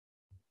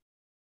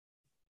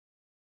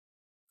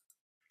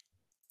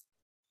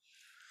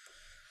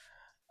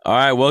All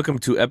right, welcome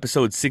to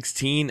episode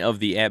 16 of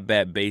the At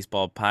Bat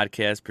Baseball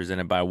podcast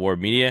presented by War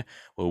Media,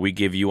 where we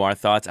give you our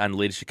thoughts on the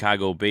latest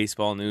Chicago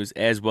baseball news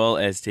as well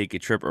as take a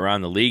trip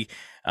around the league.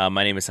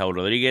 My name is Saul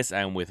Rodriguez.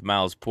 I'm with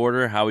Miles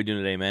Porter. How are we doing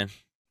today, man?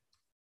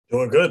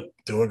 Doing good,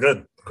 doing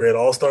good. Great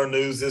All Star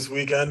news this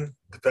weekend.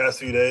 The past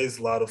few days,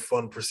 a lot of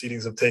fun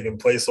proceedings have taken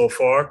place so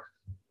far.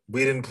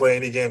 We didn't play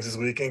any games this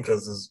weekend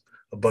because there's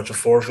a bunch of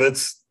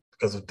forfeits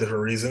because of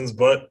different reasons,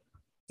 but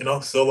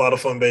still a lot of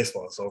fun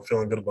baseball. So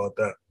feeling good about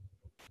that.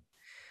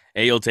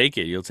 Hey, you'll take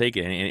it. You'll take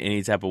it.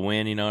 Any type of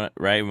win,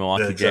 right? Yeah,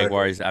 Milwaukee exactly.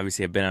 Jaguars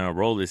obviously have been on a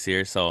roll this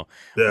year, so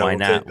Yeah, why we'll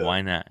not? take that.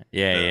 Why not?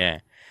 Yeah, Yeah.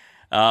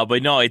 yeah.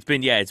 But no, it's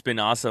been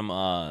awesome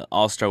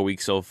All-Star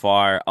week so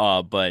far.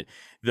 But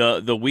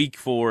the week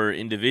for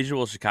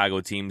individual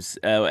Chicago teams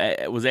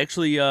was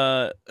actually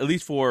at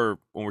least for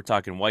when we're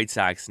talking White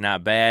Sox,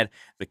 not bad.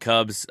 The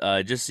Cubs,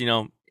 just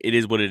it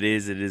is what it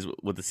is. It is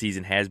what the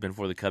season has been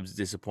for the Cubs.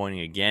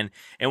 Disappointing again.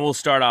 And we'll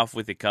start off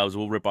with the Cubs.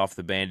 We'll rip off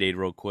the Band-Aid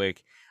real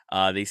quick.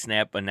 They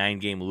snap a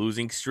 9-game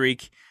losing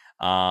streak.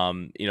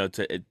 On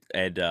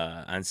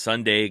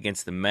Sunday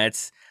against the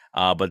Mets.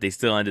 But they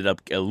still ended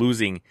up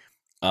losing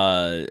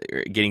uh,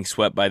 getting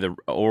swept by the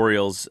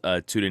Orioles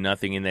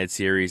 2-0 in that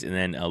series, and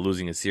then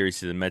losing a series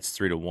to the Mets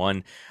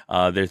 3-1.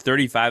 They're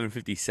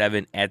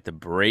 35-57 at the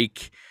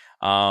break.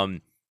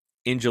 Um,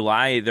 in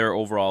July, they're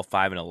overall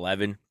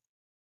 5-11.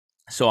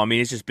 So I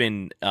mean, it's just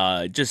been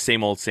just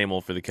same old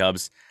for the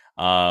Cubs.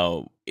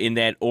 In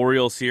that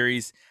Orioles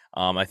series,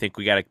 I think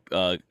we got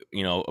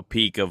a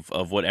peek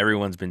of what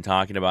everyone's been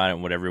talking about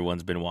and what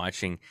everyone's been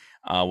watching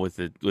with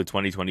the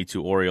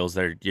 2022 Orioles.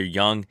 You're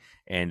young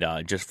and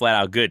just flat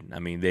out good. I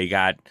mean, they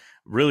got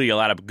really a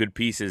lot of good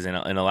pieces and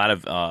a lot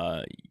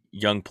of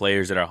young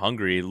players that are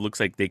hungry. It looks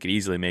like they could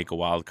easily make a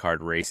wild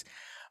card race.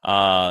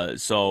 Or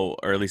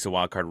at least a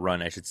wild card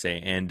run, I should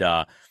say. And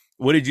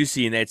what did you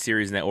see in that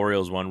series in that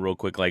Orioles one, real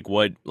quick?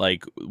 What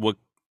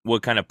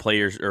kind of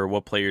players or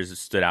what players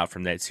stood out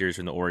from that series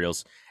from the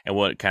Orioles, and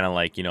what kind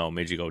of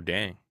made you go,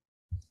 dang?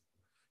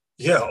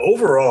 Yeah,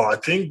 overall, I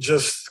think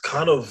just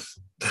kind of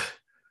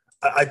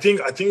I think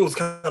it was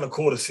kind of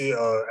cool to see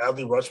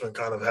Adley Rutschman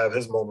kind of have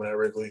his moment at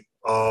Wrigley.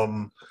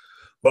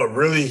 But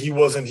really he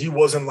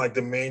wasn't like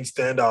the main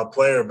standout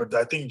player. But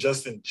I think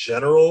just in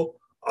general,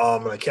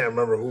 and I can't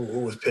remember who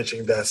was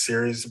pitching that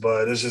series,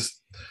 but it's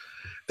just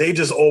they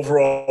just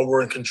overall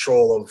were in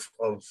control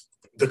of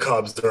the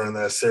Cubs during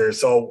that series.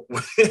 So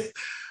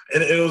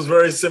and it was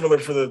very similar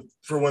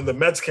for when the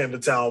Mets came to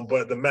town,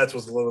 but the Mets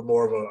was a little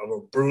more of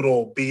a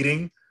brutal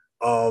beating.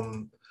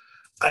 Um,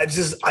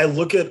 I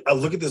look at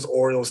this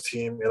Orioles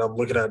team and I'm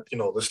looking at the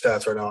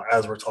stats right now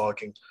as we're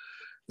talking.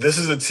 This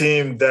is a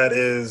team that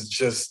is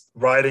just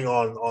riding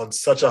on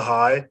such a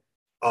high.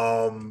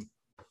 Um,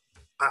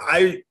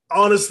 I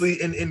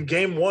honestly in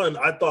game one,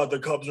 I thought the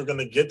Cubs were going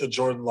to get to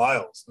Jordan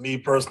Lyles. Me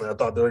personally, I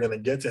thought they were going to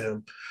get to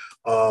him,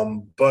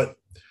 but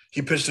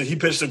he pitched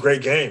a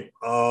great game.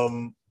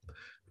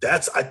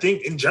 That's I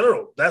think in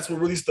general that's what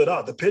really stood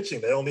out. The pitching,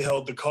 they only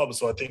held the Cubs,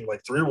 so I think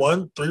like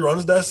 3-1, 3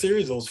 runs that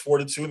series. It was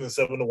 4-2 and then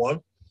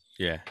 7-1.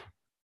 Yeah,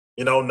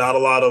 Not a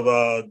lot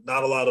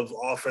of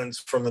offense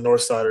from the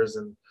North Siders,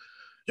 and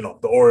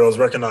the Orioles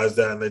recognized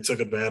that and they took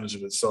advantage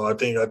of it. So I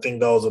think that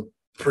was a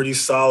pretty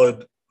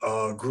solid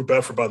group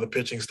effort by the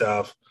pitching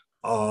staff.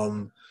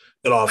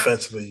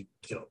 Offensively,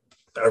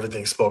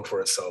 everything spoke for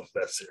itself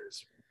that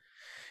series.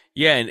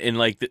 yeah, and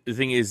like the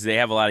thing is, they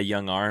have a lot of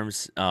young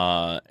arms,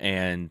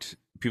 and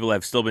people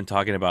have still been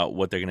talking about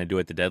what they're going to do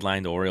at the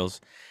deadline, the Orioles,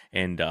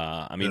 and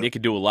I mean Yeah, they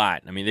could do a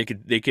lot. I mean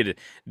they could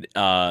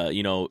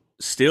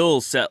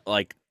still sell,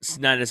 like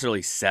not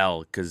necessarily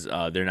sell because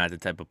they're not the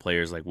type of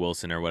players like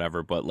Wilson or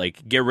whatever, but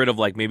like get rid of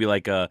like maybe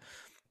like a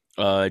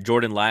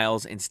Jordan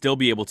Lyles and still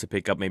be able to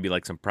pick up maybe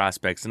like some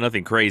prospects.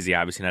 Nothing crazy,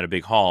 obviously not a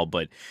big haul,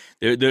 but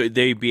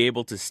they be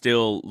able to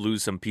still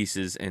lose some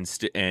pieces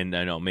and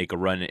I know make a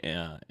run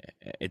at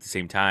the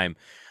same time.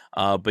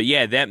 But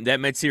yeah, that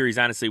Met series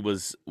honestly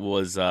was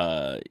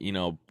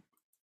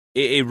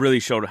it really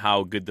showed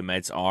how good the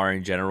Mets are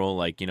in general.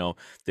 Like,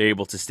 they're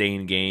able to stay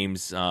in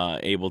games,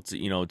 able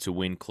to, to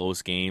win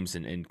close games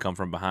and come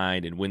from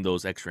behind and win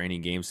those extra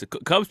inning games. The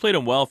Cubs played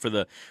them well for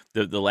the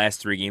last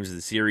 3 games of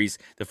the series.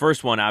 The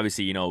first one,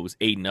 obviously, it was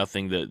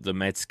 8-0. The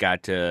Mets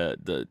got to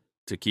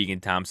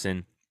Keegan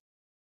Thompson.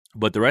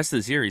 But the rest of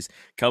the series,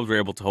 Cubs were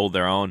able to hold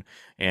their own,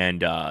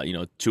 and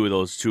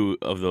two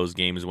of those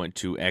games went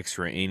to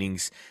extra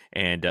innings,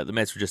 and the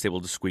Mets were just able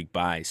to squeak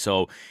by.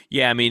 So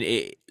yeah, I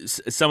mean,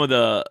 some of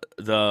the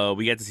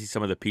we got to see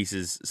some of the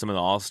pieces, some of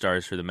the all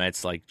stars for the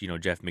Mets, like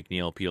Jeff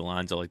McNeil, Pete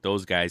Alonso, like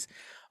those guys.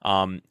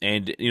 And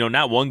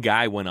not one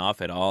guy went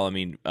off at all. I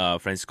mean,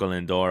 Francisco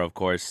Lindor, of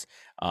course,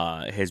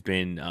 has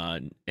been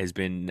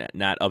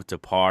not up to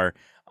par.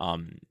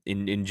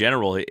 In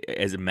general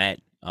as a Met.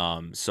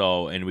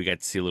 And we got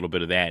to see a little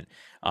bit of that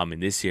in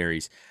this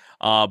series.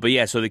 But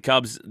yeah, so the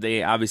Cubs,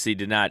 they obviously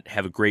did not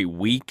have a great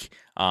week,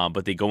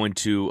 but they go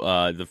into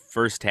the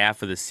first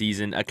half of the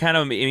season.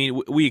 I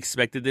mean, we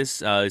expected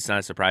this. It's not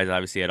a surprise,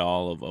 obviously, at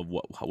all of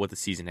what the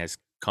season has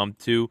come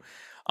to.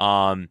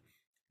 Um,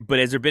 But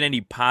has there been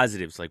any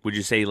positives? Like, would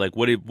you say like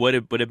what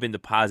have been the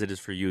positives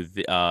for you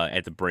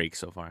at the break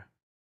so far?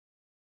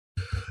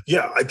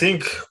 Yeah, I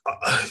think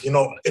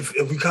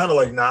if we kind of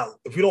like not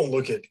if we don't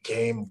look at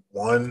game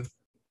one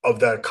of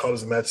that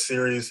Cubs Mets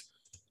series,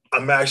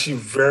 I'm actually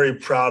very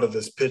proud of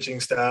this pitching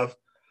staff.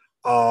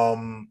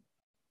 Um,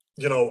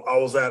 I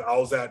was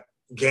at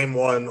game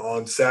one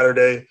on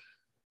Saturday.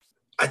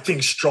 I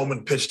think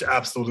Stroman pitched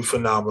absolutely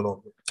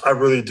phenomenal. I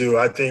really do.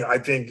 I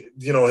think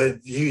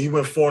he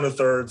went four and a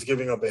thirds,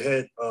 giving up a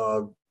hit,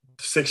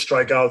 six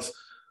strikeouts.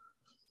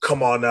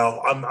 Come on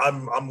now,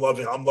 I'm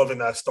loving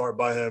that start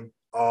by him.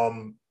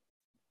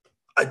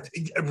 I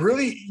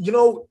really,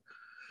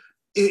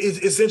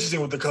 it's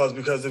interesting with the Cubs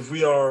because if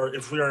we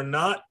are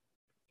not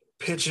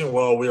pitching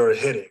well, we are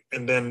hitting,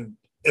 and then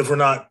if we're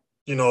not,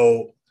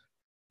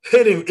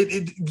 hitting,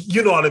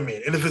 you know what I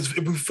mean. And if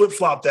we flip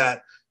flop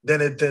that,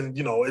 then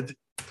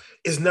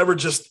it's never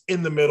just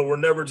in the middle. We're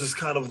never just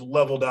kind of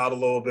leveled out a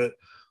little bit.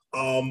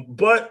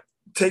 But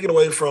take it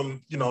away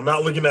from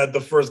not looking at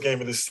the first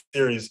game of this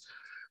series,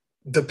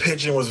 the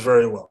pitching was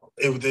very well.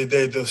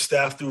 The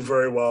staff threw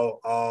very well.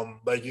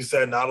 Like you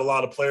said, not a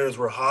lot of players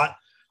were hot.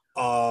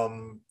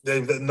 No,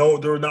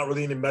 there were not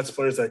really any Mets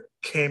players that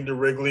came to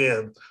Wrigley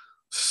and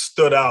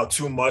stood out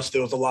too much.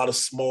 There was a lot of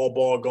small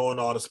ball going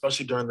on,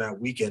 especially during that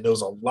weekend. There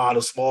was a lot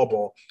of small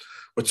ball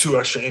with two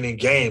extra inning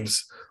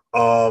games.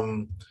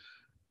 Um,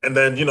 and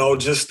then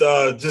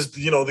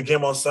the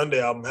game on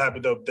Sunday, I'm happy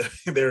that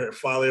they're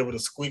finally able to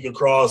squeak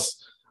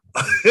across,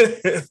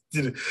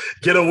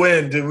 get a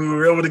win. We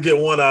were able to get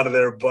one out of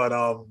there,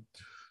 but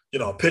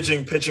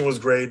pitching was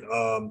great.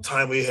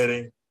 Timely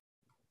hitting,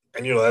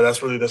 and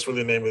that's really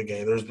the name of the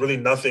game. There's really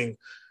nothing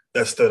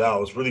that stood out.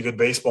 It was really good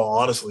baseball,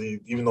 honestly.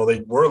 Even though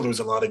they were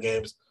losing a lot of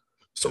games,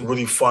 some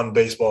really fun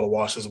baseball to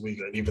watch this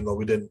weekend. Even though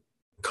we didn't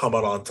come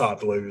out on top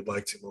the way we'd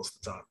like to most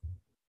of the time.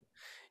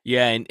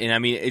 Yeah, and I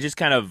mean it just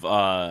kind of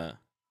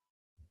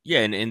yeah,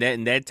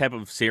 and that type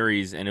of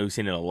series, and we've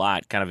seen it a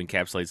lot, kind of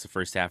encapsulates the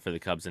first half of the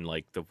Cubs in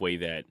like the way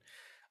that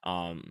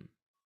um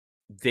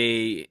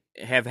they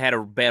have had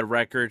a bad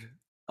record,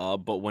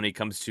 but when it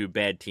comes to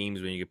bad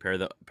teams, when you compare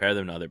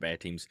them to other bad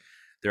teams,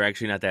 they're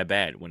actually not that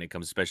bad when it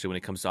comes, especially when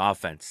it comes to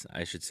offense,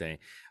 I should say.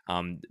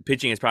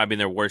 Pitching has probably been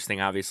their worst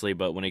thing, obviously,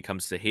 but when it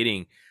comes to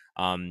hitting,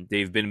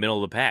 they've been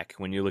middle of the pack.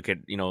 When you look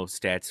at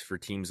stats for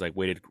teams like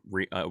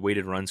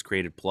weighted runs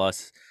created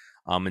plus,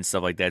 and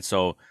stuff like that.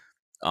 So,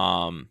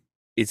 um,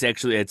 it's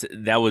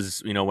that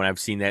was when I've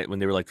seen that when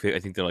they were like I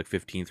think they're like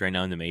 15th right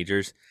now in the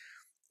majors.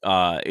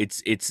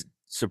 It's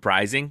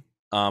surprising.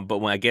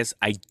 But I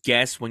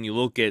guess when you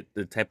look at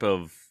the type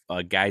of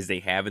guys they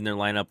have in their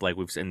lineup, like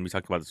we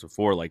talked about this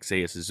before, like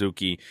say a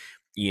Suzuki,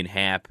 Ian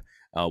Happ,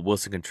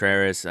 Wilson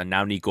Contreras,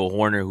 now Nico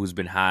Horner, who's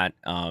been hot.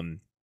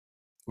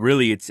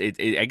 Really,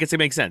 I guess it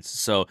makes sense.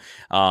 So,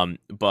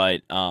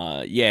 but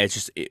yeah,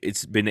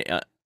 it's been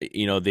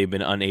they've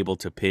been unable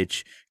to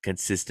pitch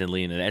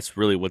consistently, and that's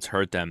really what's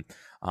hurt them.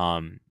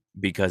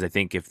 Because I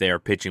think if their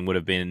pitching would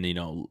have been,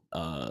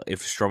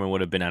 if Stroman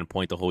would have been on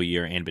point the whole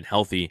year and been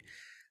healthy,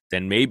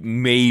 then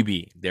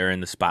maybe they're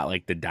in the spot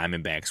like the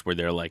Diamondbacks where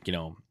they're like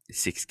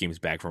 6 games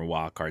back from a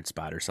wild card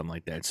spot or something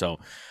like that. So,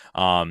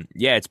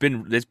 yeah, it's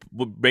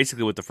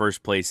basically what the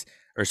first place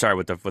or sorry,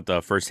 what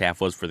the first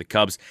half was for the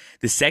Cubs.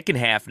 The second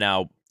half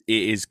now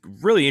is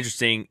really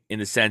interesting in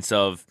the sense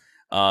of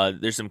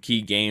there's some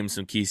key games,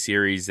 some key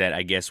series that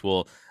I guess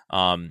will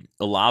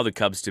allow the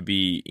Cubs to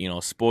be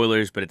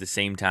spoilers, but at the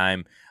same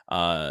time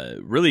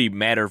really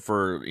matter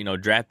for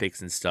draft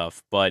picks and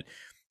stuff. But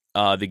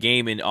the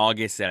game in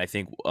August that I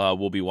think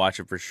we'll be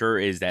watching for sure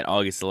is that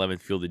August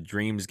 11th Field of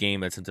Dreams game.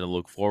 That's something to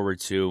look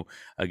forward to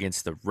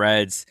against the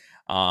Reds.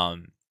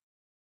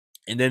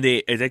 And then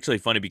it's actually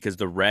funny because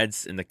the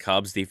Reds and the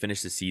Cubs, they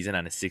finished the season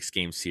on a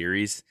 6-game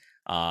series.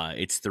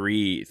 It's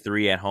three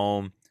at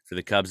home for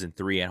the Cubs and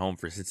 3 at home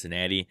for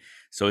Cincinnati.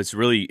 So it's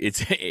really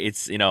it's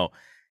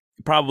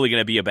probably going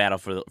to be a battle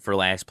for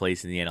last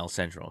place in the NL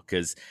Central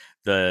because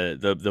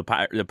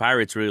the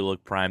Pirates really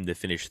look primed to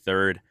finish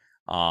third.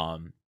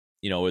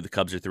 Where the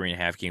Cubs are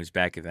 3.5 games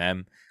back of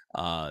them.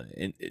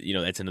 And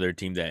that's another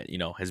team that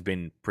has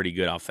been pretty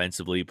good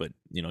offensively, but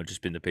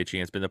just been the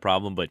pitching has been the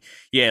problem. But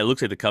yeah, it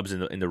looks like the Cubs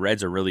and the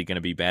Reds are really going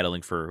to be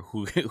battling for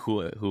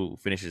who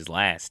finishes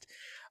last.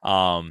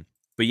 But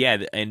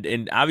yeah,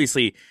 and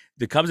obviously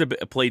the Cubs have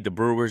played the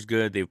Brewers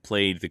good. They've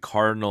played the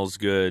Cardinals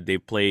good.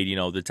 They've played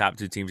the top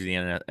 2 teams in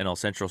the NL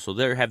Central, so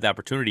they have the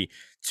opportunity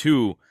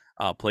to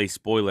play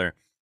spoiler.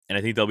 And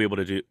I think they'll be able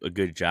to do a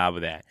good job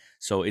of that.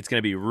 So it's going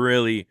to be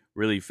really,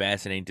 really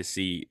fascinating to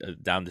see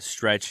down the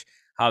stretch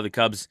how the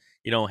Cubs,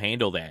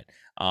 handle that.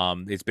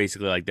 It's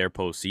basically like their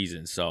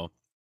postseason. So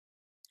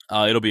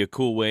it'll be a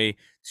cool way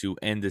to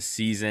end the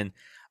season.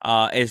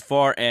 As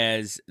far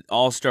as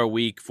All-Star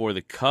Week for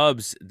the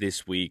Cubs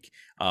this week,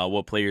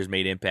 what players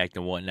made impact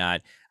and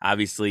whatnot.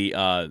 Obviously,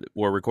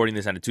 we're recording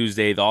this on a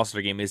Tuesday. The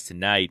All-Star game is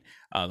tonight.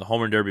 The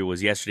Home Run Derby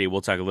was yesterday.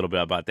 We'll talk a little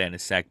bit about that in a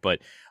sec. But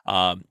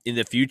in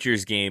the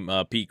Futures game,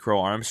 Pete Crow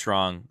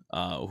Armstrong,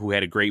 who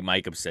had a great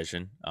mic up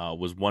session,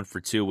 was 1 for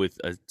 2 with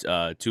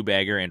a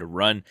two-bagger and a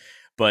run.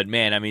 But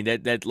man, I mean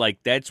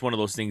that's one of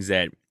those things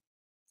that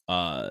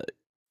uh,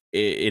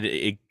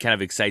 it kind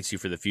of excites you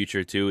for the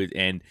future too,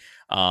 and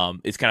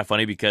it's kind of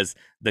funny because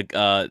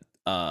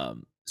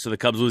so the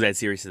Cubs lose that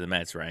series to the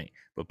Mets, right?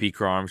 But Pete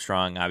Crow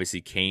Armstrong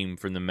obviously came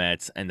from the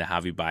Mets and the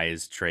Javi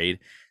Baez trade,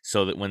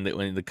 so that when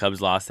the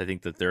Cubs lost, I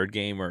think the third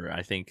game or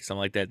I think something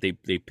like that,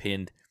 they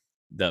pinned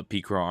the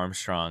Pete Crow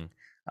Armstrong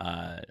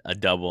a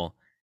double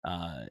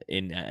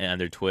in on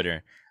their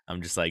Twitter.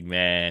 I'm just like,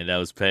 man, that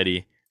was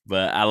petty,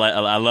 but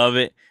I love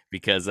it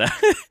because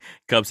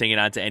Cubs hanging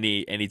on to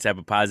any type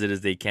of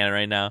positives they can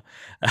right now.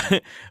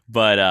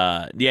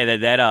 But yeah,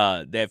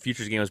 that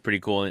Futures game was pretty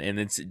cool, and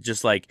it's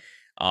just like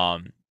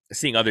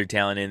seeing other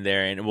talent in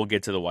there, and we'll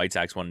get to the White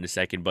Sox one in a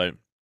second. But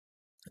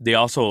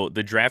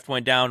the draft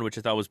went down, which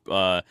I thought was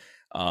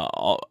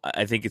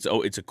I think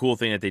it's a cool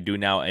thing that they do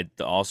now at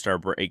the All-Star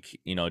break.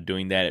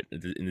 Doing that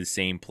in the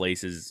same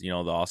place as the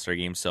All-Star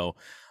game. So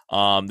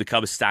the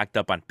Cubs stocked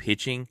up on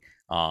pitching.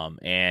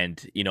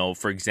 And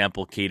for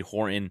example, Cade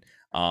Horton.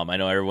 I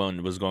know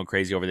everyone was going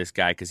crazy over this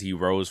guy because he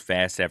rose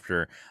fast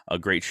after a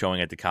great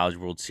showing at the College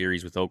World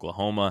Series with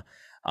Oklahoma.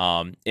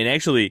 And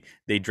actually,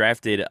 they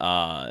drafted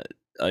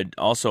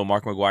also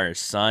Mark McGwire's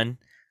son,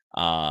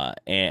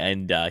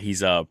 and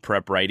he's a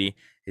prep righty.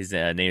 His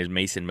name is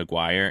Mason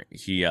McGuire.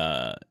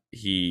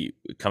 He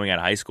coming out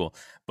of high school,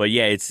 but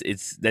yeah,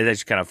 that's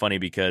actually kind of funny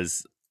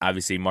because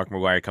obviously Mark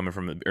McGwire coming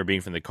from or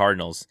being from the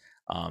Cardinals,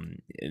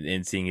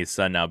 and seeing his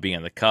son now being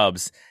on the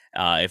Cubs.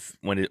 If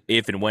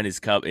and when his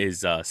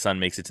son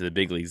makes it to the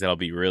big leagues, that'll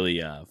be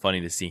really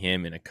funny to see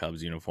him in a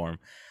Cubs uniform.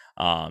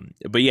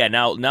 But yeah,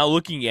 now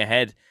looking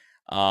ahead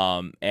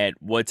at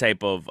what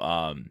type of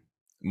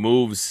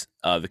moves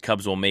the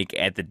Cubs will make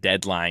at the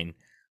deadline,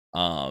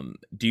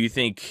 do you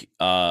think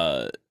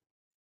has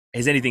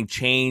anything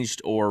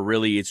changed, or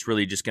really it's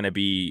really just going to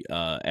be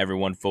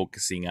everyone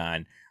focusing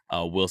on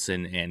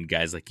Wilson and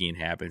guys like Ian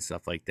Happ and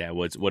stuff like that?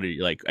 What are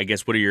you like? I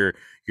guess what are your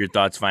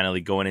thoughts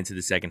finally going into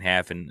the second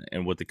half and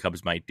what the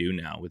Cubs might do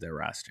now with their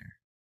roster?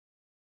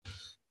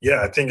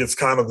 Yeah, I think it's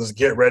kind of this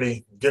get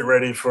ready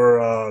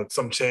for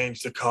some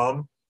change to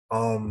come.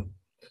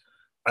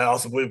 I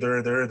also believe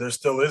there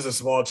still is a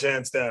small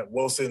chance that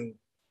Wilson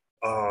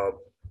uh,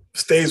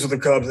 stays with the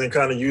Cubs and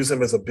kind of use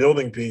him as a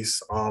building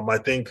piece. I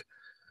think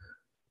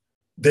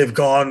they've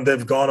gone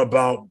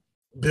about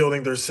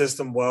building their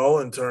system well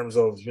in terms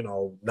of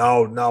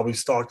now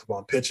we've talked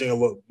about pitching a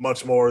little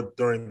much more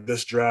during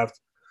this draft.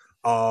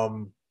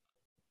 Um,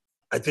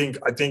 I think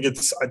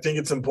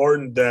it's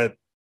important that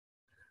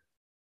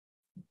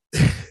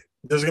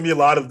there's going to be a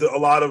lot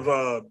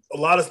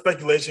of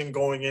speculation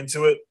going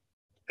into it,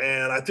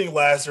 and I think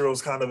last year it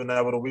was kind of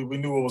inevitable. We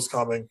knew it was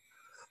coming.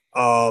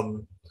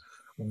 Um,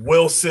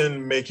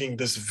 Wilson making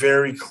this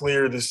very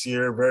clear this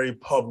year, very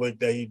public,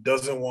 that he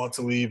doesn't want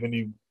to leave and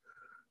he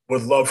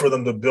would love for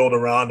them to build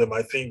around him.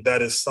 I think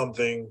that is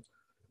something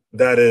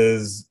that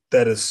is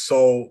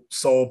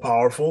so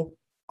powerful.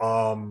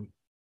 Um,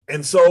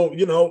 and so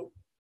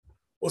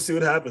we'll see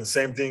what happens.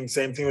 Same thing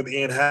with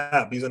Ian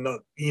Happ.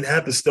 Ian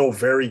Happ is still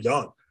very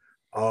young.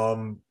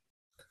 Um,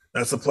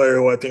 that's a player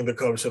who I think the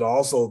Cubs should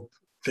also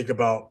think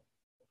about.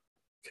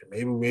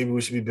 Okay, maybe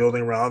we should be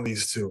building around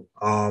these two.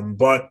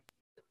 But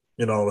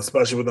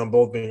especially with them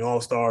both being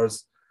all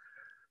stars,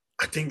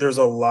 I think there's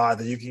a lot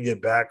that you can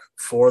get back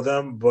for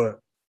them. But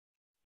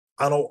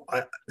I don't.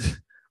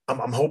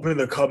 I'm hoping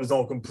the Cubs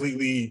don't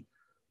completely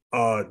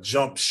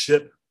jump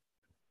ship.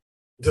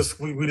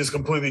 We just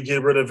completely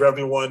get rid of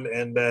everyone,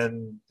 and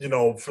then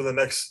for the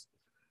next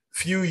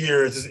few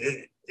years,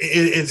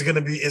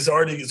 it's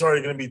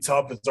already gonna be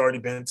tough. It's already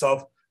been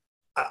tough.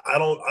 I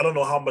don't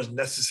know how much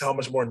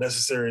more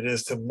necessary it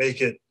is to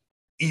make it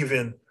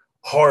even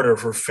harder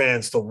for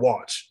fans to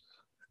watch.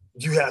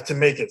 You have to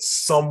make it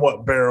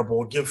somewhat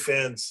bearable, give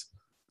fans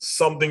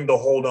something to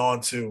hold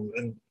on to,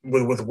 and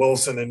with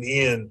Wilson and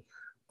Ian.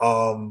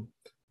 Um,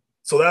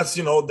 so that's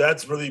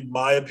really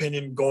my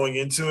opinion going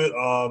into it.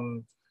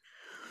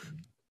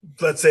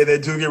 Let's say they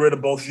do get rid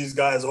of both of these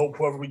guys. I hope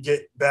whoever we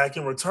get back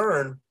in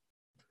return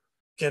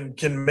can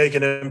make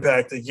an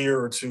impact a year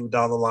or two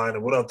down the line,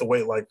 and we don't have to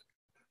wait like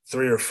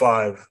 3 or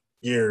 5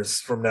 years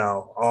from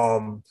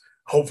now.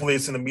 Hopefully,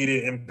 it's an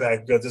immediate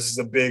impact because this is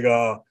a big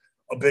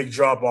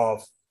drop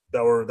off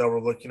that we're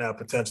looking at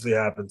potentially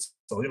happens.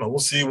 So we'll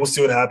see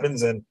what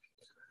happens, and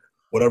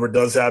whatever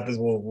does happen,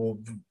 we'll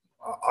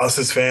us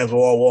as fans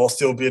we'll all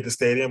still be at the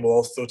stadium. We'll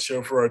all still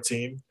cheer for our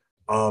team.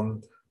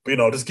 But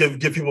just give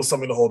people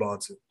something to hold on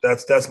to.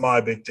 That's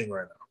my big thing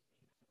right now.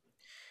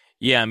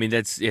 Yeah, I mean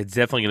it's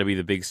definitely going to be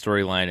the big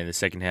storyline in the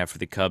second half for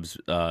the Cubs,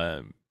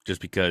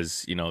 just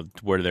because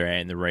where they're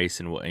at in the race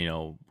and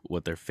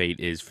what their fate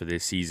is for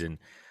this season.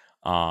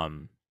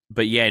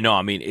 but yeah, no,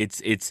 I mean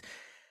it's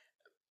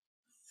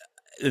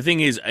the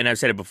thing is, and I've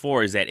said it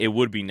before, is that it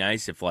would be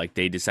nice if like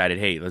they decided,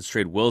 hey, let's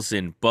trade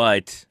Wilson,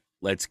 but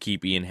let's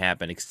keep Ian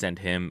Happ and extend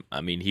him. I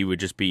mean, he would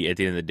just be at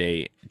the end of the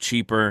day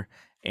cheaper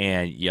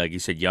and yeah, like you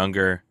said,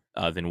 younger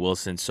than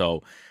Wilson.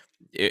 So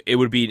it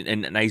would be a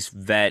nice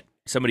vet,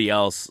 somebody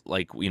else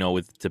like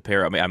with to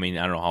pair. I mean,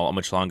 I don't know how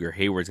much longer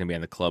Hayward's gonna be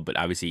on the club, but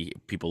obviously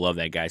people love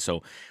that guy.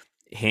 So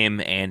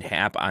him and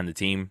Happ on the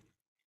team,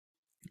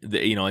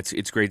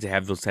 it's great to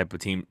have those type of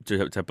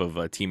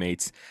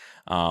teammates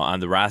on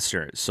the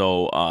roster.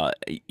 So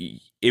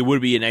it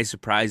would be a nice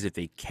surprise if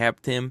they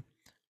kept him,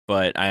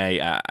 but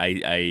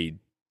I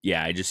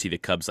just see the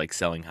Cubs like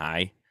selling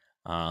high,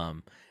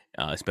 um,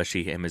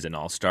 especially him as an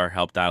all-star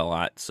helped out a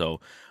lot.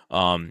 So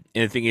and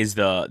the thing is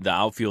the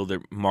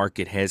outfielder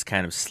market has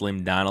kind of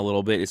slimmed down a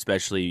little bit,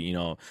 especially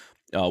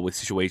with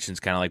situations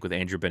kind of like with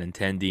Andrew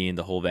Benintendi and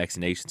the whole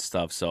vaccination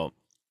stuff. So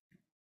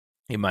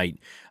it might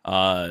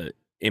uh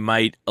it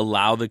might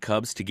allow the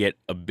Cubs to get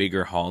a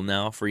bigger haul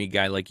now for a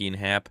guy like Ian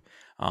Happ,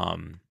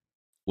 um,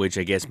 which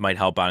I guess might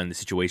help out in the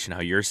situation how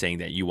you're saying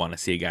that you want to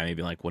see a guy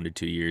maybe in like 1 to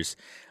 2 years.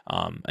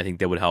 I think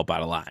that would help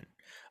out a lot.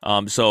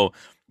 So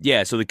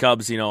yeah, so the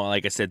Cubs,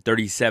 like I said,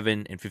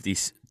 37 and 50,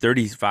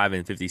 35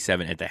 and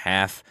 57 at the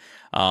half.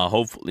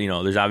 Hopefully,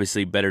 there's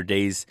obviously better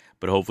days,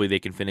 but hopefully they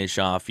can finish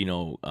off,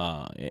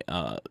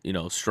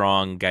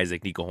 strong guys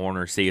like Nico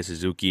Horner, Seiya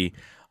Suzuki.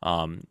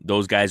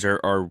 Those guys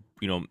are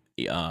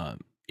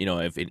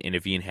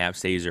if Ian Happ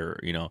stays, or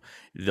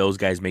those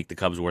guys make the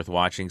Cubs worth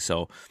watching.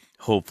 So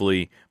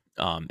hopefully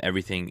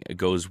everything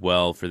goes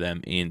well for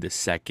them in the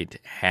second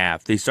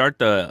half. They start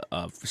the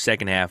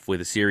second half with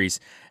a series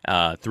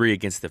 3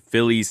 against the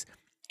Phillies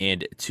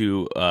and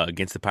 2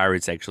 against the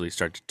Pirates. Actually,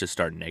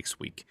 start next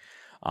week.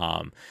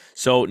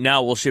 So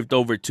now we'll shift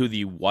over to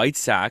the White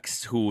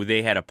Sox, who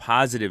they had a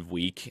positive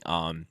week.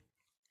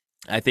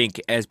 I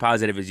think as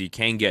positive as you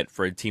can get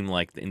for a team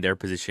like in their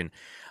position.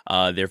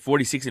 They're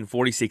 46 and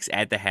 46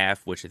 at the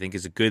half, which I think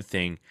is a good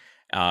thing.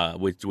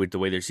 With the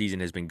way their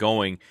season has been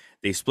going,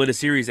 they split a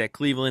series at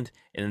Cleveland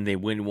and then they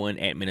win one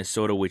at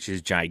Minnesota, which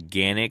is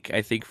gigantic,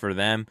 I think, for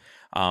them.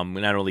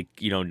 Not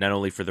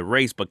only for the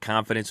race, but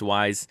confidence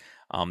wise,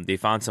 they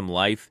found some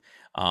life.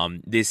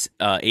 This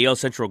AL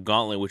Central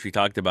gauntlet, which we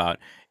talked about,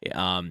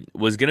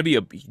 was going to be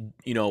an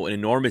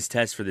enormous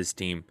test for this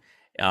team.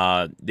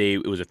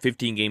 It was a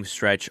 15-game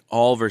stretch,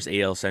 all versus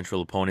AL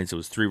Central opponents. It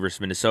was 3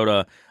 versus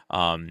Minnesota,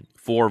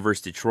 4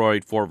 versus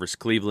Detroit, 4 versus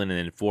Cleveland, and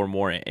then 4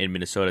 more in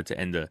Minnesota to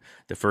end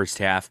the first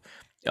half.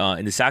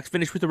 And the Sox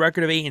finished with a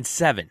record of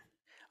 8-7.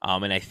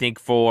 And I think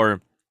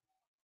for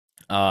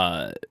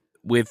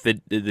with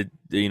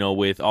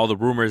with all the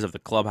rumors of the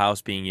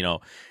clubhouse being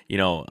not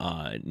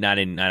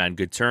on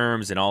good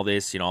terms and all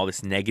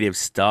this negative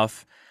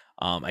stuff,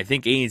 I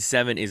think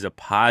 8-7 is a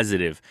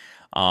positive.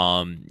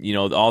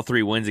 All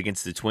 3 wins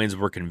against the Twins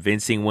were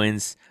convincing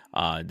wins.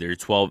 They're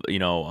 12,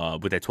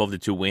 with that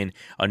 12-2 win.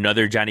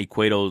 Another Johnny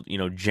Cueto,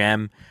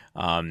 gem.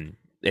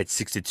 That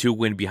 6-2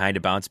 win behind a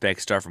bounce back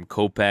start from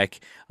Kopech.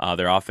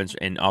 Their offense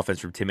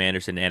from Tim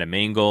Anderson and Adam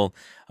Engel.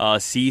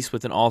 Cease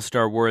with an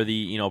all-star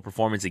worthy,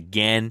 performance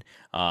again.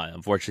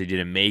 Unfortunately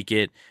didn't make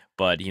it,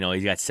 but he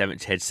had 7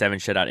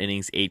 shutout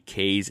innings, 8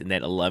 Ks, and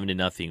that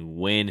 11-0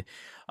 win.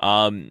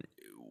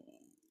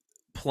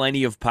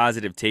 Plenty of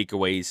positive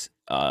takeaways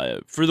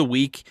for the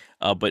week,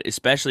 but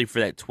especially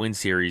for that Twin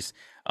series.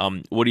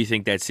 What do you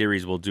think that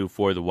series will do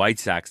for the White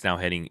Sox now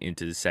heading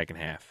into the second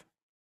half?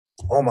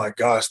 Oh my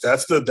gosh,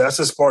 that's the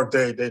spark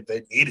they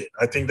needed.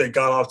 I think they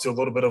got off to a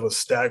little bit of a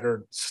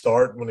staggered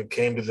start when it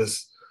came to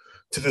this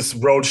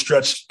road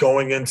stretch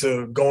going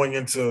into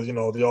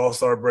the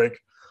All-Star break.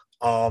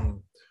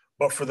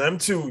 But for them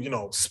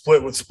to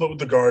split with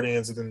the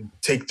Guardians and then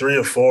take 3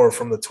 or 4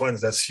 from the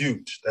Twins, that's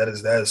huge. That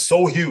is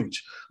so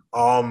huge.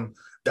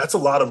 That's a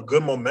lot of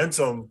good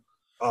momentum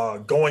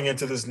going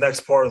into this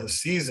next part of the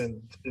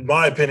season. In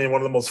my opinion,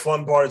 one of the most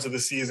fun parts of the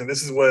season.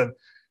 This is when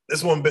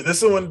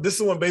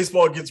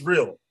baseball gets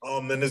real.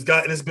 And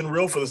it's been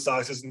real for the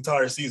Sox this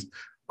entire season.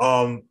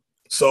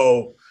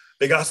 So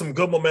they got some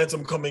good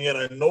momentum coming in.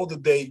 I know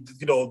that they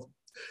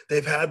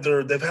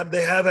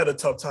have had a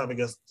tough time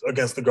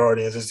against the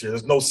Guardians this year.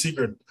 There's no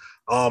secret.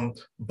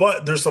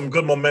 But there's some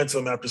good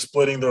momentum after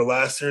splitting their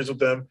last series with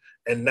them,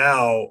 and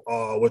now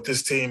with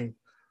this team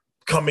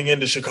coming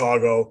into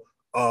Chicago,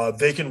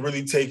 they can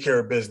really take care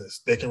of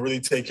business. They can really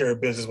take care of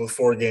business with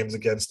 4 games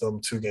against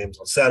them, 2 games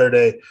on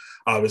Saturday,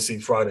 obviously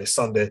Friday,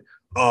 Sunday.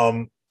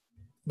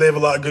 They have a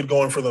lot good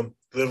going for them.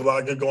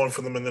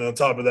 And then on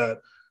top of that,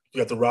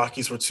 you got the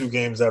Rockies for 2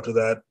 games after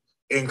that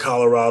in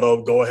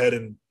Colorado. Go ahead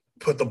and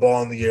put the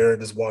ball in the air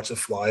and just watch it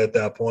fly at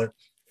that point.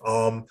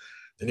 Then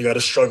you got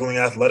a struggling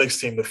Athletics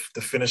team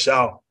to finish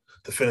out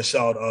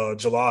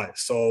July.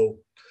 So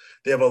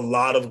they have a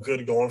lot of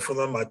good going for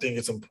them. I think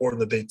it's important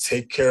that they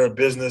take care of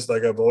business,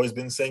 like I've always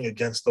been saying,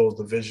 against those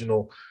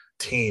divisional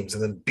teams,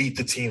 and then beat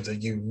the teams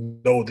that you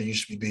know that you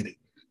should be beating.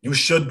 You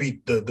should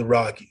beat the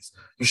Rockies.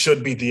 You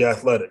should beat the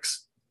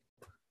Athletics.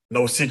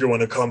 No secret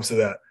when it comes to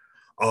that.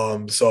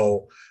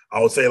 So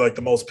I would say like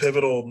the most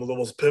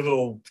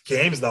pivotal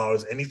games now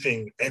is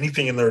anything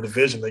in their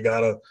division. They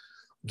gotta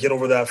get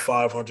over that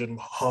 500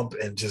 hump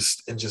and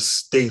just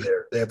stay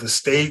there. They have to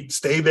stay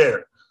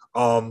there.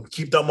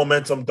 Keep that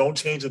momentum. Don't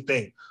change a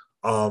thing.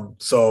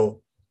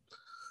 So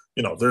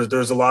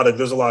there's a lot of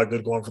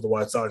good going for the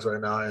White Sox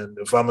right now. And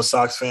if I'm a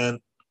Sox fan,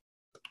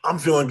 I'm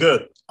feeling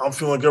good. I'm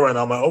feeling good right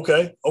now. I'm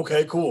like,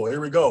 okay, cool.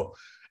 Here we go.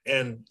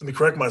 And let me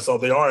correct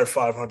myself. They are at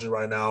 500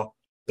 right now.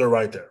 They're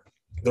right there.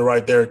 They're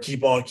right there.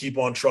 Keep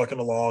on trucking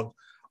along.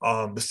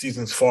 The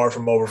season's far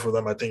from over for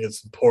them. I think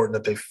it's important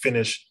that they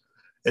finish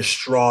as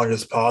strong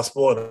as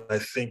possible, and I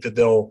think that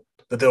they'll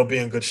be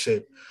in good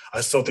shape.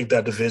 I still think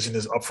that division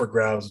is up for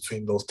grabs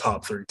between those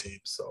top three teams.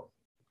 So,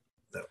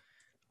 yeah,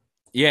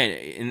 Yeah,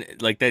 and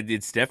like that,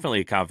 it's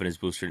definitely a confidence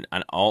booster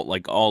on all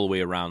the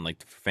way around,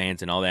 like for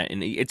fans and all that.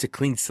 And it's a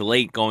clean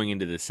slate going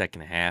into the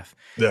second half,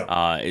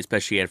 yeah,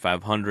 especially at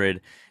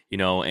 500.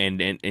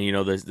 And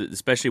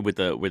especially with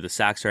the where the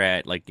Sox are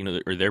at, like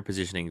or their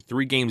positioning,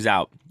 3 games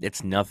out,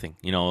 it's nothing.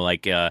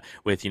 Like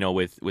with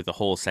the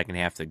whole second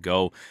half to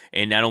go,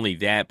 and not only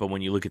that, but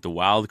when you look at the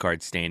wild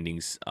card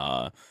standings,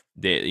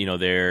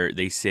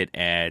 they sit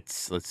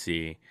at, let's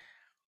see,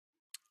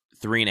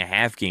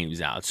 3.5 games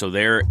out. So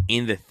they're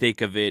in the thick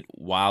of it,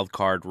 wild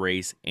card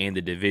race and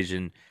the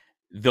division.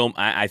 Though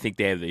I think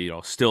they have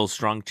still a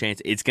strong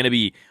chance. It's going to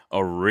be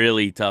a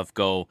really tough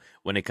go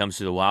when it comes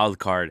to the wild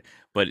card,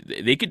 but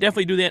they could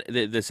definitely do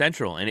that the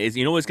Central. And it's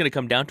going to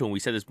come down to, and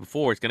we said this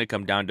before, it's going to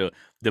come down to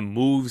the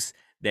moves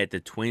that the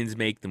Twins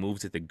make, the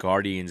moves that the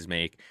Guardians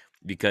make.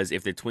 Because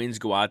if the Twins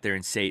go out there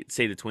and say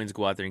the Twins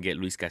go out there and get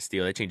Luis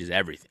Castillo, that changes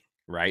everything,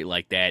 right?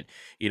 Like that,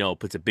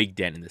 puts a big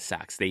dent in the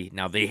Sox. They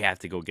have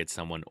to go get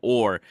someone,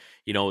 or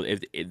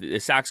if the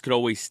Sox could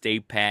always stay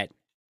pat,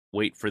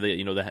 wait for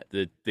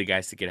the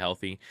guys to get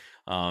healthy.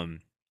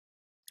 Um,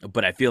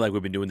 but I feel like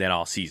we've been doing that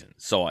all season,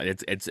 so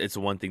it's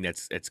one thing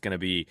that's going to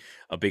be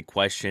a big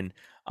question.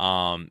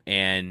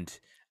 And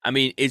I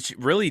mean, it's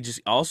really just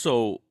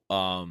also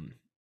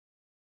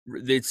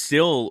it's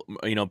still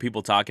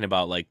people talking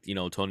about like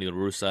Tony La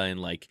Russa, and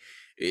like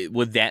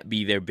would that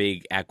be their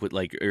big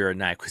or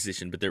not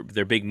acquisition, but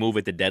their big move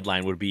at the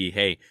deadline would be,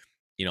 hey,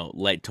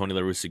 let Tony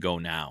La Russa go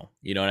now.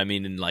 You know what I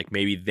mean? And like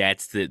maybe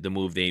that's the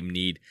move they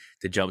need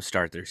to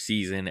jumpstart their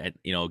season, at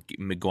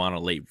go on a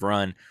late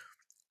run.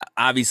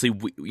 Obviously,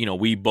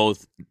 we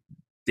both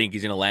think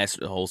he's gonna last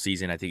the whole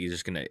season. I think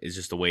it's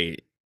just the way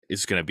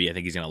it's gonna be. I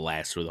think he's gonna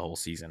last through the whole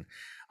season.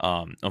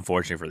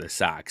 Unfortunately for the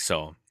Sox,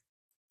 so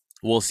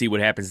we'll see what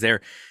happens there.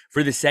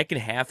 For the second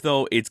half,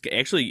 though, it's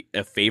actually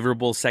a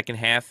favorable second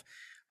half.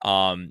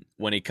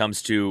 When it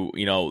comes to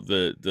like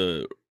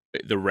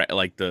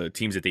the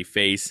teams that they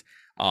face.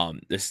 A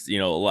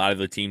lot of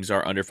the teams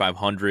are under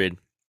 500.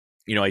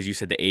 As you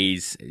said, the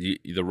A's,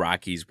 the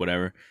Rockies,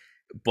 whatever.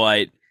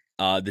 But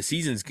the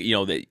season's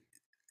that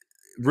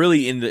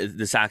really in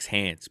the Sox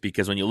hands,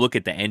 because when you look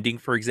at the ending,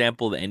 for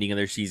example, the ending of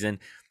their season,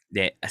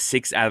 that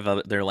 6 out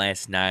of their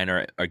last 9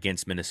 are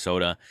against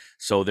Minnesota.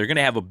 So they're going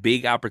to have a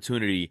big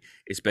opportunity,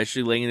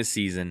 especially late in the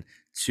season,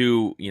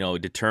 to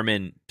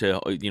determine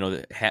to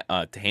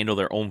handle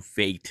their own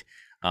fate.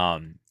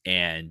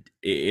 And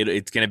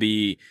it's going to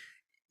be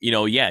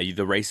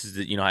the races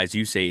that as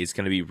you say, it's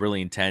going to be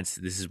really intense.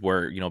 This is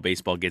where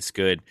baseball gets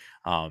good.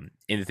 And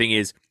the thing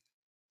is,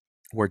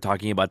 we're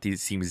talking about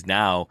these teams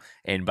now,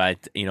 and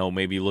but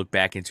maybe look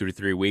back in 2 to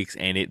 3 weeks,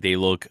 and they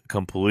look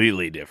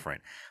completely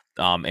different.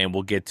 And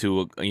we'll get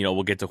to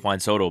Juan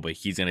Soto, but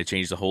he's going to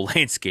change the whole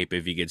landscape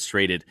if he gets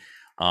traded,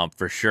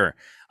 for sure.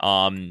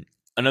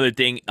 Another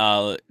thing,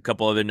 a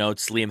couple other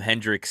notes. Liam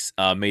Hendriks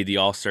made the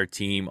All-Star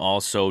team,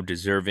 also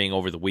deserving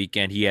over the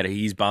weekend.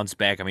 He's bounced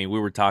back. I mean, we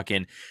were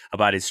talking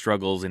about his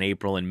struggles in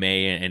April and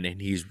May, and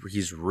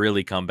he's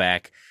really come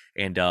back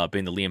and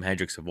been the Liam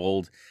Hendriks of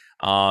old.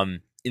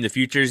 In the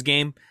futures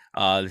game,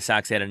 the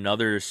Sox had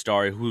another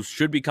star who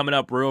should be coming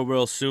up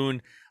real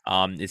soon.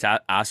 It's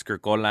Oscar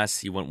Colas.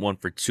 He went 1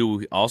 for 2.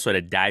 He also had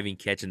a diving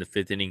catch in the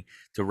 5th inning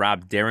to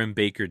rob Darren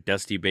Baker,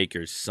 Dusty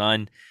Baker's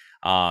son.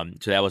 So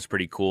that was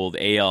pretty cool.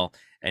 The AL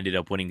ended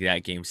up winning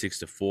that game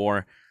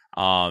 6-4.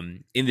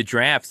 In the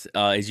draft,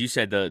 as you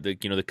said,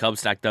 the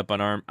Cubs stacked up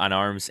on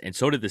arms, and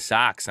so did the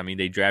Sox. I mean,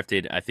 they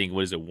drafted, I think,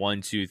 what is it,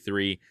 1, 2,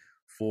 3,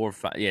 4,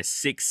 5,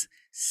 six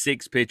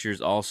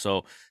pitchers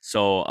also.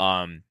 So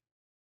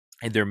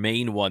and their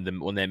main one, the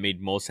one that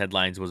made most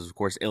headlines, was, of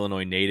course,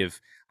 Illinois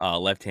native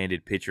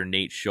left-handed pitcher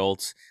Nate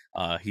Schultz.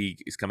 He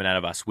is coming out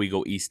of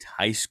Oswego East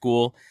High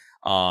School.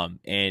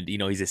 And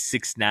he's a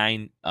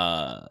 6'9"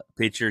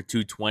 pitcher,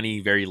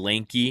 220, very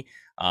lanky.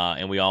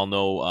 And we all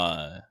know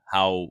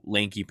how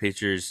lanky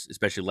pitchers,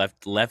 especially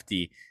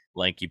lefty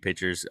lanky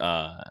pitchers,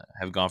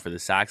 have gone for the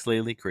Sox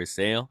lately. Chris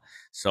Sale.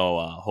 So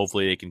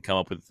hopefully they can come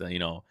up with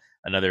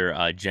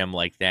another gem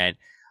like that.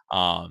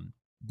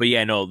 But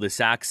yeah, no, the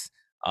Sox,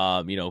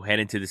 head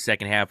into the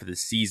second half of the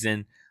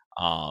season,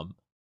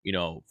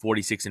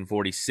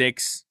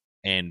 46-46,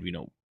 and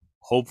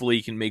hopefully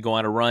he may go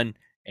on a run.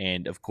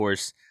 And of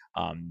course,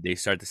 they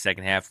start the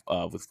second half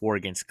with 4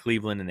 against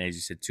Cleveland, and as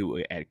you said,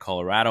 2 at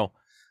Colorado.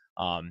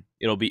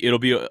 It'll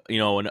be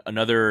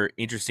another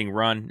interesting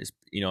run.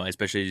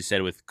 Especially as you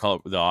said with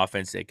the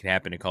offense that can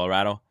happen in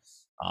Colorado.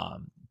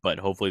 But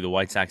hopefully the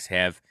White Sox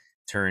have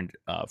turned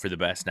for the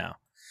best now.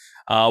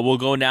 We'll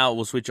go now.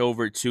 We'll switch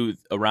over to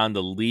around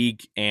the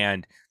league,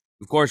 and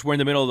of course, we're in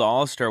the middle of the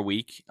All-Star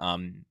week.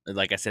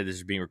 Like I said, this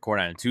is being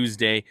recorded on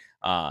Tuesday.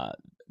 By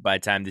the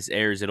time this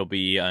airs, it'll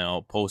be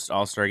post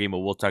All-Star game, but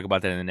we'll talk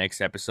about that in the next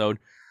episode.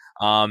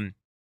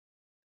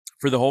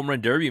 For the home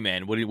run derby,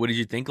 man, what did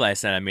you think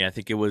last night? I mean, I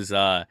think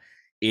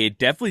it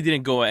definitely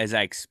didn't go as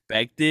I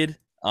expected.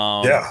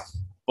 Yeah.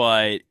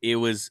 But it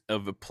was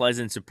of a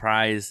pleasant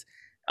surprise.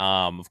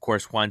 Of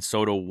course, Juan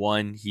Soto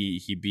won.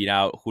 He beat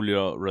out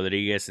Julio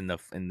Rodriguez in the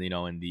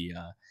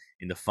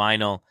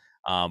final.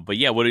 But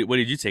yeah, what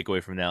did you take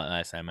away from that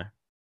last time, man?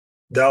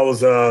 That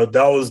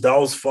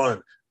was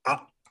fun.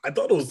 I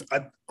thought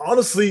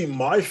honestly,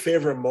 my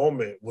favorite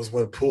moment was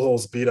when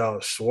Pujols beat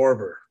out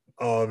Schwarber.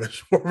 And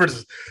Schwarber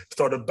just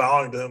started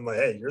bowing to him like,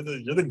 "Hey, you're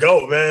the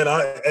GOAT, man.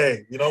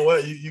 Hey, you know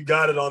what? You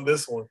got it on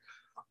this one."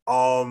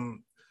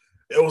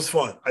 It was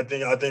fun. I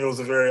think it was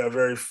a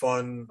very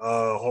fun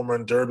home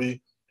run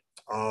derby.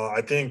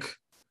 I think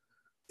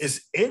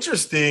it's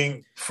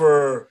interesting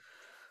for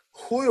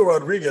Julio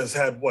Rodriguez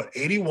had what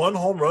 81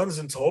 home runs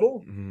in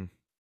total. Mm-hmm.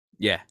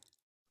 Yeah,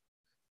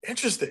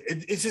 interesting.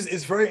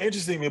 It's very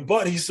interesting.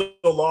 But he still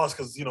lost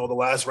because the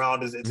last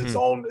round is its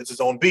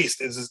own beast.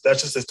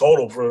 That's just his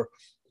total for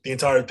the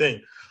entire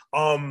thing.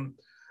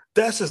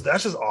 That's just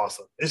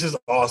awesome. It's just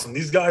awesome.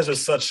 These guys are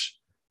such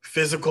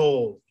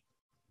physical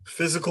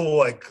just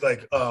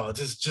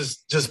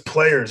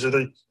players.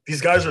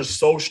 These guys are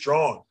so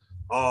strong.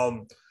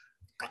 I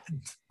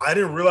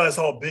didn't realize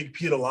how big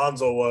Pete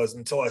Alonso was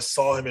until I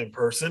saw him in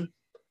person.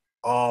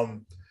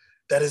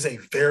 That is a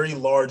very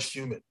large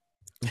human.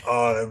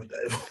 I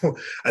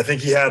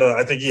think he had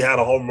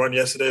a home run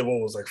yesterday.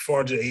 What was like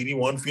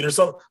 481 feet or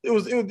something?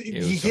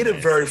 He hit it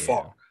very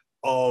far.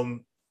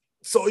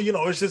 So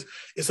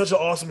it's such an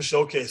awesome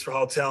showcase for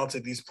how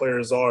talented these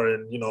players are,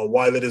 and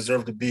why they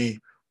deserve to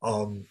be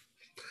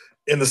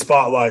in the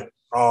spotlight.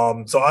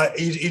 So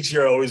each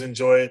year I always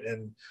enjoy it,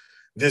 and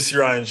this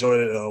year I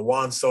enjoyed it.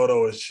 Juan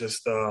Soto is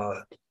just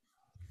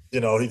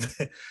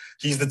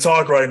he's the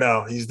talk right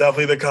now. He's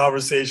definitely the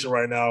conversation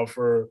right now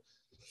for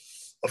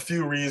a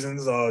few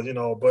reasons. But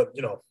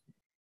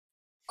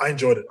I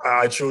enjoyed it.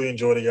 I truly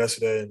enjoyed it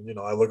yesterday, and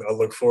I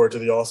look forward to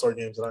the All-Star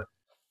game tonight.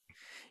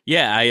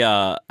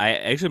 Yeah, I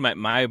actually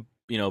my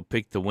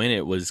pick to win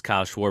it was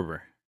Kyle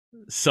Schwarber.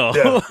 So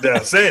yeah,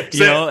 same.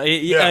 Yeah.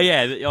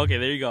 Okay,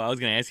 there you go. I was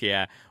gonna ask you,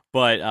 yeah,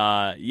 but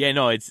I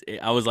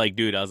was like,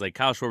 dude,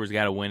 Kyle Schwarber's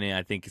got to win it.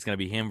 I think it's gonna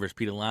be him versus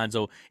Pete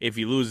Alonso. If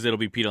he loses, it'll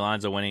be Pete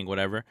Alonso winning,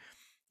 whatever.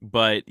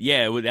 But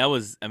yeah, that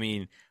was, I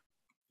mean,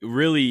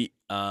 really,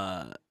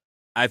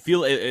 I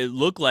feel it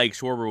looked like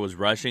Schwarber was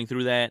rushing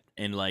through that,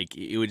 and like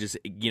it would just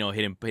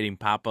hitting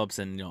pop ups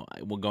and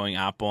going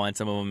oppo on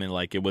some of them, and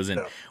like it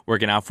wasn't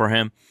working out for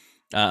him.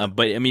 But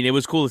I mean, it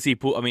was cool to see.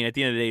 I mean, at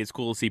the end of the day, it's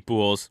cool to see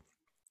Pujols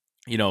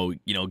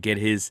get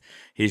his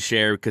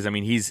share, because I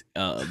mean he's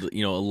a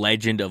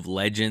legend of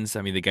legends.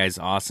 I mean the guy's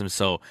awesome,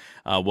 so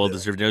well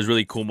deserved. It was a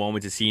really cool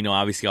moment to see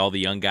obviously all the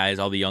young guys,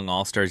 all the young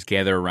all-stars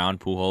gather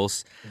around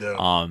Pujols.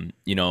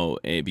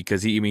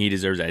 Because he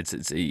deserves that.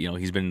 It's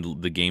he's been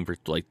in the game for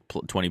like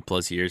 20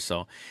 plus years,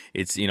 so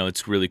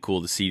it's really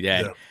cool to see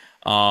that.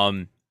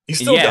 He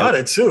still got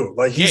it too.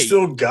 Like he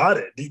still got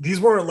it.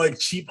 These weren't like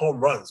cheap home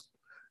runs.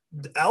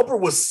 Albert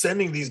was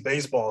sending these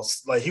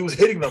baseballs, like he was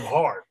hitting them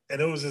hard, and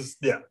it was just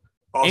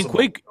awesome.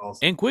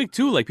 And quick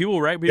too. Like people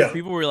were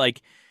people were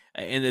like,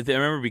 and I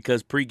remember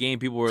because pre-game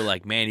people were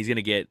like, man, he's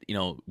gonna get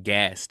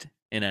gassed.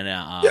 And then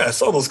I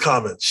saw those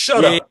comments.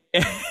 Shut up.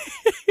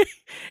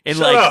 And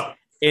Shut up.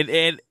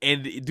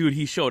 And dude,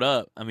 he showed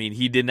up. I mean,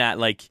 he did not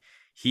like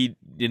it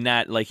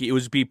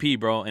was BP,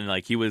 bro, and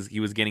like he was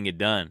getting it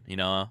done.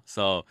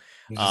 So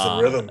he was just in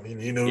rhythm.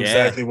 He knew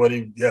exactly what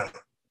he. Yeah.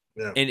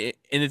 And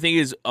the thing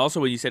is also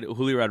when you said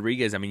Julio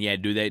Rodriguez, I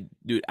mean, dude,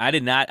 I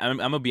did not. I'm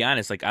gonna be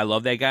honest. Like I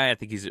love that guy. I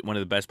think he's one of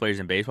the best players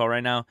in baseball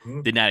right now.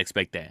 Mm-hmm. Did not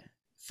expect that.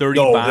 30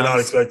 bombs. Did not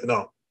expect it.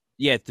 No.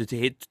 Yeah, to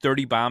hit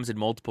 30 bombs in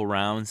multiple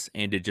rounds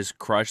and to just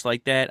crush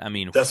like that. I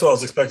mean, that's what I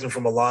was expecting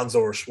from Alonso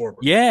or Schwarber.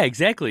 Yeah,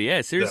 exactly.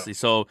 Yeah, seriously. Yeah.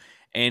 So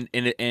and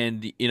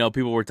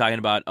people were talking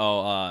about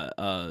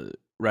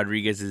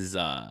Rodriguez's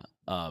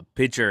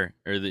pitcher,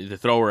 or the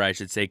thrower, I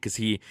should say, because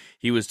he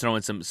was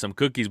throwing some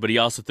cookies, but he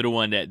also threw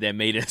one that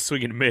made a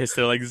swing and miss.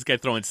 So like this guy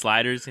throwing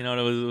sliders, what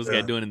was this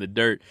guy doing in the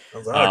dirt?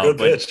 Good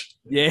pitch.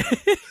 Yeah,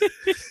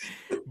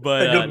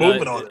 but good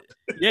movement on it.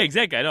 Yeah,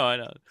 exactly. I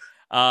know.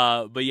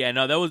 But yeah,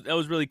 no, that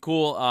was really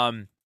cool.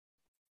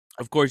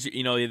 Of course,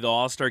 the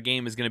All-Star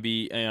game is going to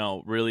be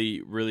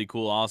really really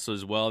cool also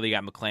as well. They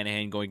got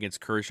McClanahan going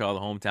against Kershaw, the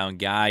hometown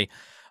guy.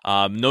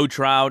 No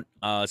Trout.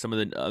 Some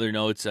of the other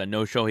notes: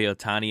 no Shohei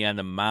Ohtani on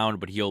the mound,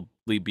 but he'll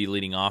be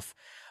leading off.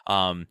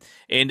 And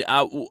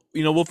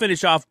we'll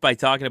finish off by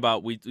talking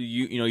about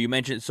you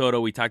mentioned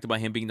Soto. We talked about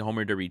him being the home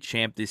run derby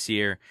champ this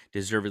year,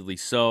 deservedly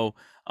so.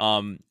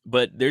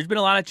 But there's been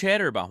a lot of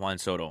chatter about Juan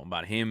Soto,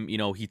 about him.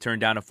 He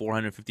turned down a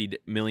 $450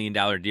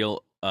 million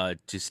deal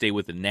to stay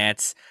with the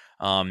Nats.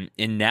 And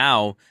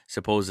now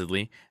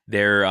supposedly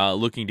they're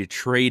looking to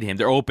trade him.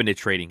 They're open to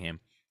trading him.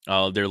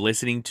 They're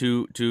listening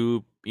to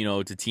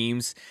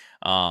teams.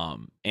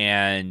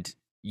 And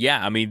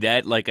yeah, I mean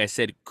that, like I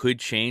said, could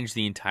change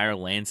the entire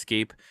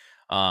landscape.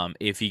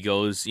 If he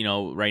goes,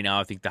 right now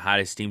I think the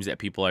hottest teams that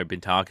people have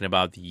been talking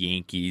about, the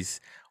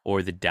Yankees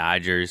or the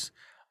Dodgers.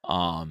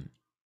 Um,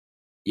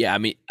 yeah, I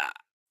mean,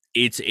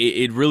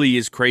 it really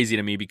is crazy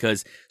to me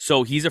because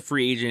so he's a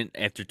free agent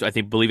after I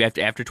think believe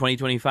after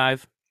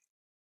 2025.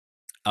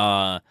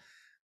 Uh,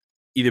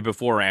 Either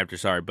before or after,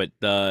 sorry, but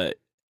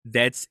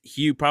that's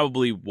he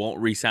probably won't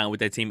re-sign with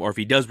that team, or if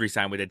he does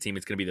re-sign with that team,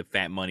 it's gonna be the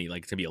fat money,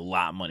 like it's gonna be a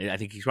lot of money. I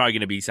think he's probably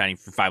gonna be signing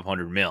for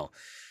 500 mil.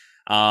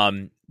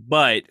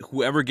 But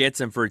whoever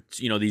gets him for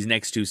these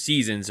next two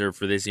seasons or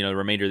for this the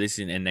remainder of this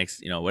season and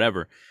next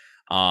whatever,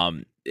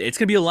 it's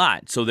gonna be a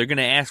lot. So they're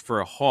gonna ask for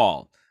a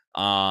haul.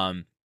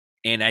 And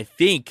I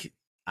think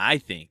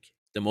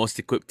the most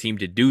equipped team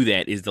to do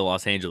that is the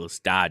Los Angeles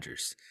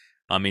Dodgers.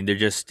 I mean, they're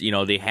just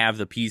they have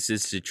the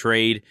pieces to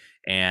trade,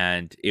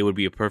 and it would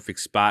be a perfect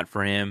spot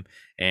for him.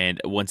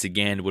 And once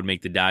again, would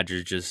make the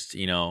Dodgers just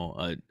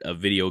a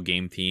video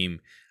game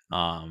team.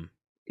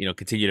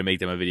 Continue to make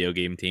them a video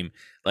game team.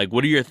 Like,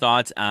 what are your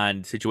thoughts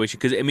on the situation?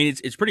 Because I mean,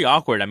 it's pretty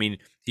awkward. I mean,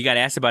 he got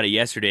asked about it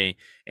yesterday,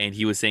 and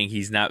he was saying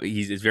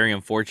it's very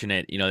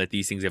unfortunate, that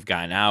these things have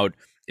gotten out.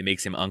 It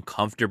makes him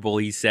uncomfortable,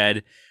 he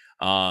said.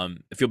 I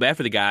feel bad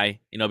for the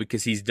guy,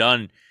 because he's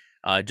done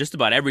just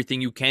about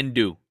everything you can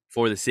do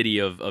for the city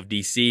of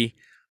DC.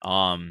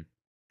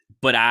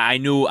 But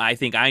I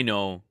think I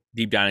know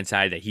deep down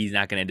inside that he's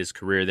not going to end his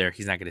career there.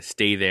 He's not going to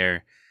stay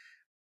there.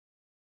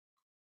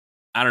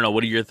 I don't know.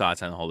 What are your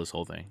thoughts on this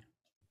whole thing?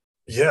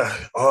 Yeah,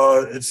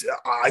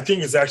 I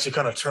think it's actually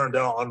kind of turned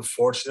out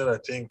unfortunate. I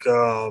think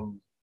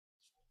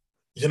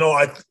you know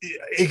I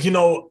you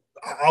know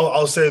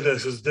I'll say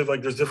this is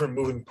like there's different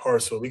moving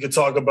parts. So we could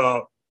talk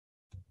about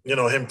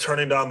him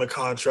turning down the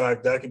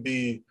contract. That could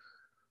be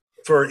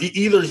for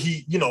either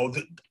he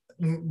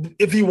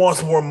if he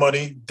wants more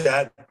money,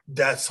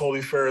 that's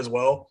totally fair as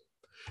well.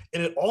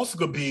 And it also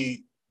could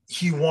be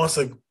he wants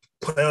to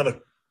play on a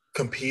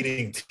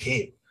competing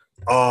team.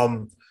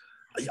 I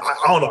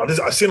don't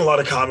know. I've seen a lot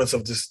of comments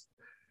of just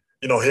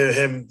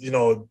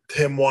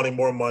him wanting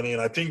more money,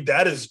 and I think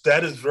that is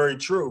very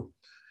true.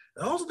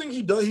 And I also think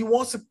he does. He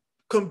wants to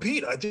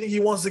compete. I think he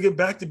wants to get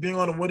back to being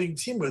on a winning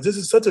team because this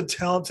is such a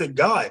talented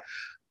guy.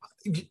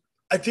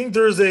 I think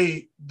there's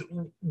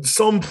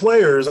some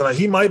players, and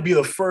he might be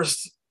the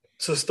first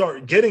to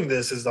start getting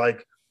this. Is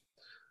like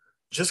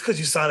just because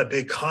you sign a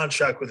big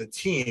contract with a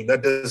team,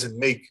 that doesn't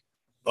make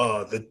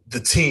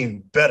the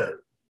team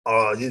better.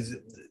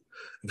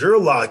 You're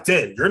locked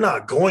in. You're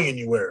not going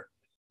anywhere.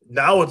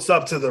 Now it's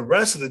up to the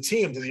rest of the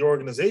team, to the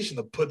organization,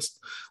 to put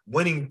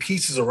winning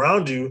pieces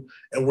around you.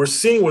 And we're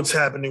seeing what's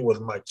happening with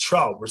Mike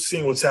Trout. We're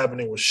seeing what's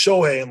happening with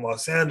Shohei in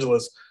Los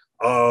Angeles.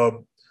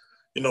 Fernando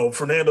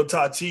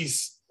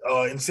Tatis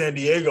in San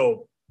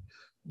Diego,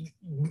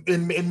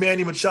 in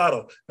Manny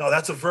Machado. Now,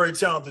 that's a very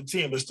talented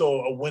team. They're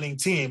still a winning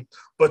team,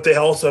 but they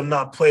also have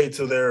not played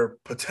to their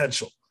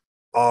potential.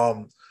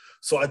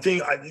 So I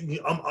think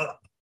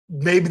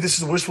maybe this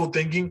is wishful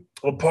thinking,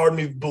 but part of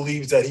me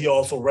believes that he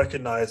also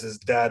recognizes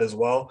that as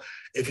well.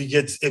 If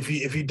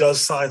he does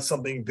sign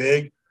something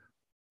big,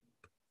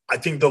 I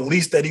think the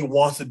least that he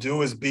wants to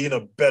do is be in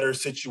a better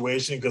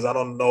situation because I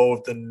don't know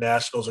if the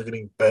Nationals are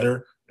getting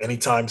better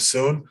anytime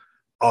soon.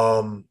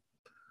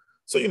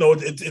 So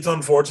it's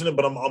unfortunate,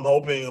 but I'm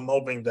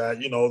hoping that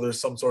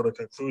there's some sort of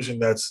conclusion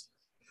that's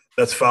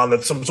found,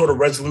 that some sort of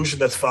resolution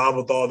that's found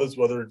with all this,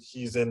 whether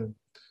he's in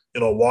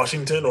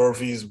Washington or if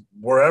he's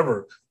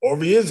wherever, or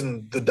if he is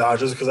in the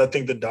Dodgers, because I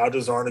think the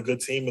Dodgers aren't a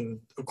good team and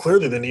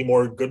clearly they need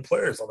more good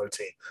players on their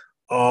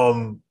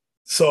team.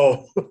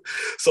 So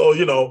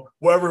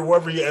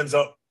wherever he ends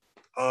up,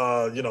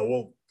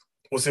 we'll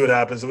see what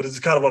happens. But it's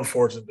kind of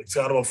unfortunate. It's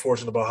kind of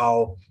unfortunate about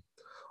how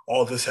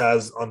all this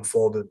has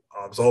unfolded.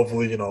 So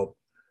hopefully,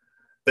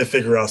 they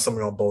figure out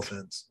something on both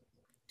ends.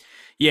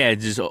 Yeah,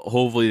 just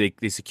hopefully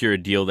they secure a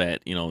deal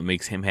that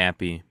makes him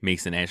happy,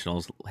 makes the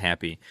Nationals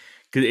happy,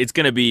 because it's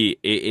gonna be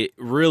it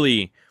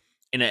really.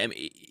 And I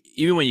mean,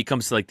 even when it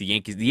comes to like the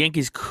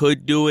Yankees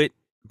could do it,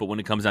 but when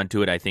it comes down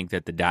to it, I think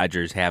that the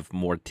Dodgers have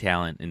more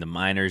talent in the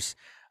minors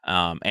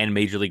and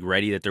major league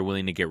ready that they're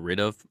willing to get rid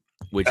of.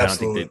 Which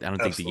Absolutely. I don't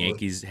think the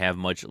Yankees have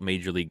much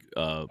major league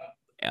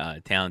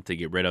talent to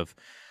get rid of.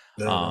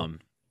 No.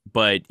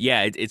 But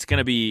yeah, it's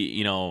gonna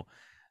be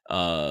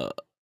uh,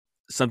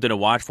 something to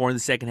watch for in the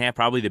second half.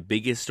 Probably the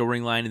biggest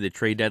storyline in the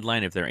trade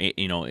deadline if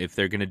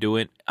they're gonna do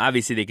it.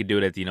 Obviously, they could do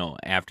it at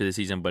after the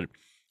season, but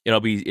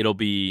it'll be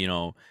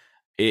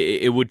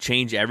it would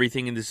change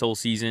everything in this whole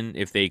season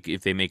if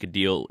they make a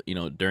deal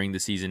during the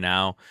season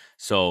now.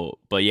 So,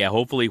 but yeah,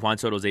 hopefully Juan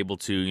Soto is able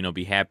to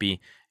be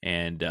happy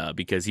and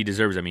because he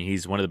deserves. I mean,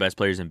 he's one of the best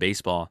players in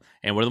baseball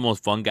and one of the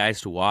most fun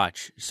guys to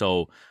watch.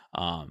 So,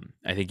 I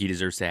think he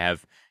deserves to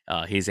have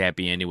his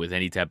happy ending with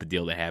any type of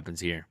deal that happens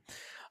here.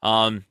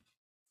 All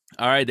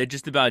right, that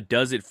just about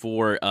does it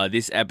for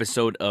this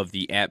episode of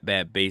the At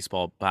Bat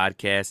Baseball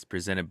podcast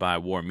presented by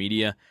War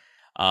Media.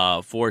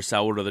 For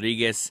Saul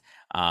Rodriguez,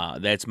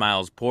 that's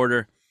Miles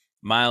Porter.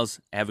 Miles,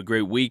 have a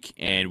great week,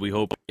 and we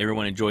hope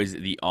everyone enjoys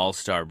the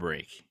All-Star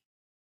break.